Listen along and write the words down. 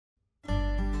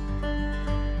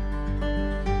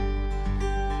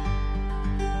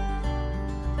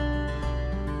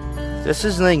This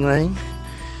is Ling Ling.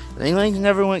 Ling Ling's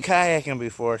never went kayaking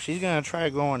before. She's gonna try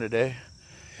going today.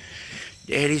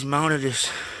 Daddy's mounted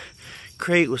this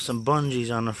crate with some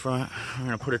bungees on the front. I'm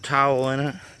gonna put a towel in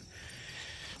it.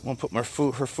 I'm gonna put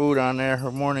her food on there,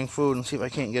 her morning food, and see if I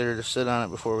can't get her to sit on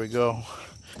it before we go.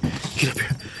 Get up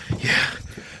here. Yeah.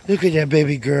 Look at that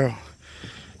baby girl.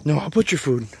 No, I'll put your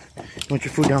food. You want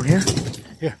your food down here?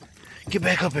 Here. Get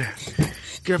back up here.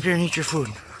 Get up here and eat your food.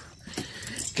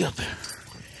 Get up there.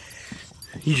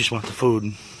 You just want the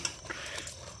food.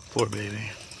 Poor baby.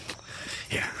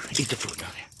 Here, eat the food down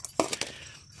here.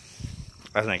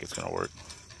 I think it's gonna work.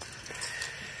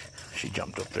 She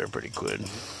jumped up there pretty good.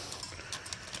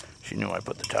 She knew I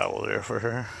put the towel there for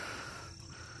her.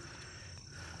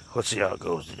 Let's see how it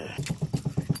goes today.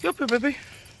 Get up here, baby.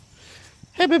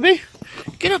 Hey, baby.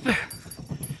 Get up here.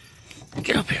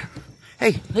 Get up here.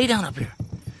 Hey, lay down up here.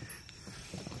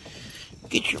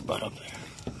 Get your butt up there.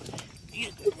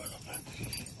 Get your butt up there.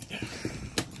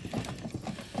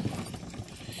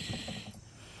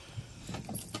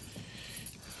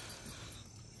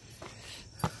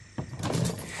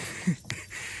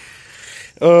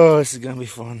 Oh, this is gonna be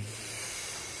fun.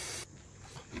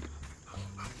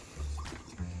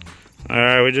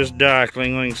 Alright, we just docked.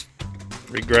 Ling Ling's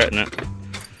regretting it.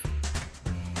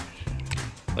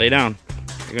 Lay down.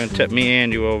 You're gonna tip me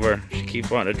and you over. She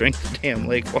keeps wanting to drink the damn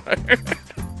lake water.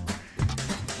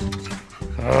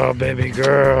 Oh, baby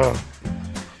girl.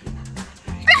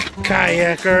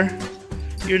 Kayaker.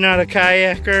 You're not a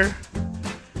kayaker.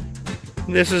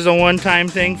 This is a one-time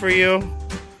thing for you.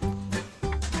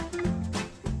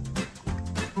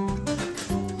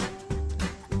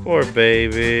 Poor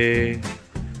baby.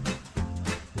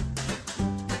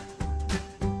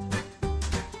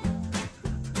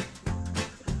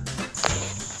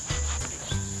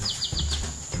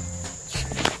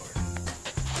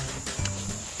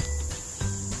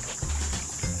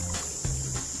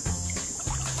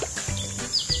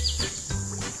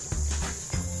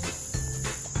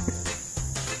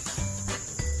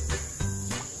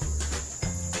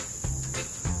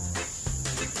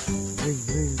 Ling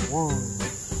Ling Wong.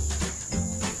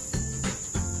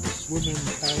 Swimming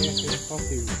Kayaking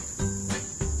Puppy.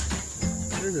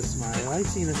 There's a smile. I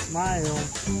seen a smile. I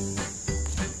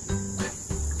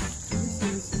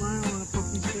seen a smile on a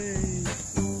puppy's face.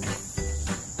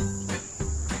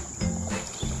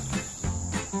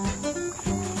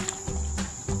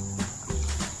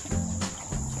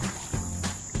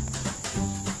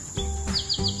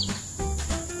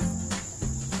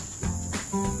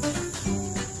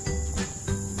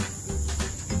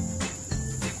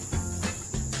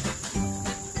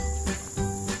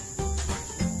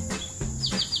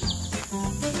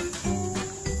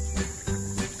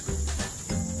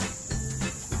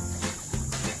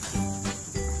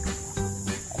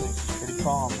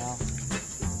 Calm now.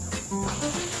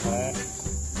 Right. I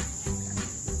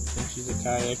think she's a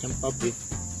kayaking puppy.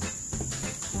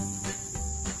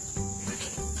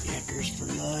 Kayakers for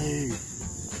life.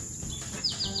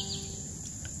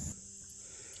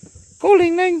 Go,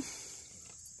 Ling Ling.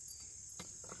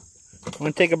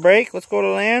 Want to take a break? Let's go to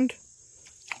land.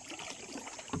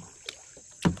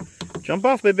 Jump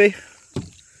off, baby.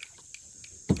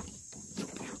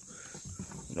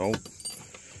 Nope.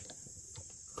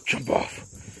 Jump off.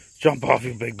 Jump off,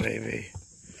 you big baby.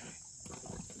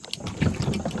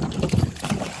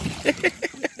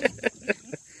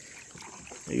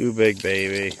 You big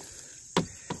baby.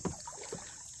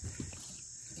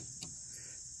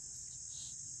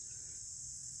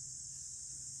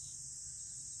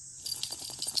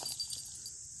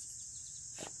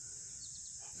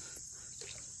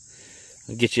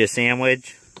 I'll get you a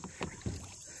sandwich.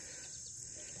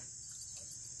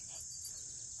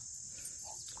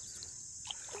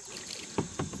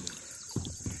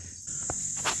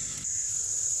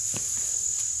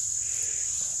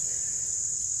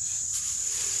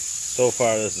 So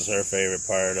far, this is her favorite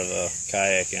part of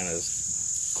kayaking,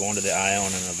 is going to the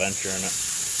island and adventuring it.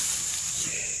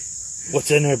 What's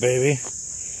in there, baby?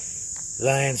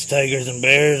 Lions, tigers, and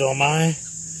bears, oh my.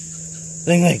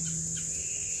 Ling Ling.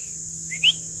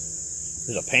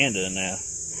 There's a panda in there.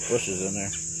 Bushes in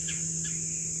there.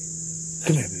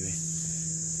 Come here, baby.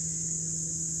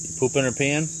 You pooping or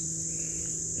peeing?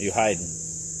 Are you hiding?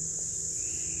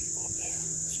 Go up there.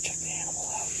 Let's check the animal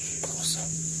out. Close up.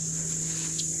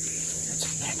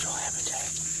 Natural habitat.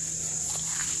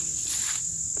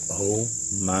 Oh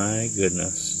my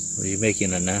goodness. Are you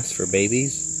making a nest for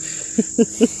babies?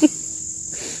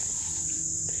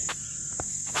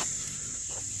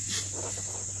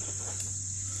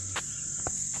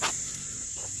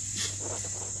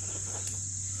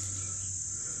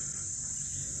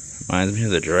 Reminds me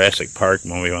of the Jurassic Park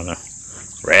movie when the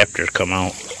raptors come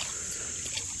out.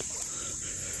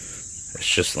 It's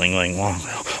just Ling Ling Wong.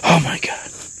 Oh my god.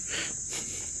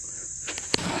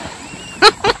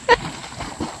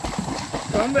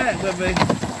 Come back, baby.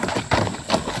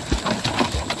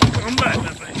 Come back,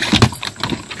 baby.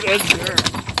 Good girl.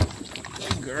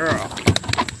 Good girl.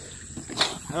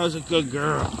 That was a good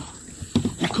girl.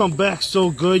 You come back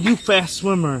so good. You fast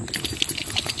swimmer.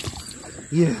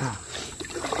 Yeah.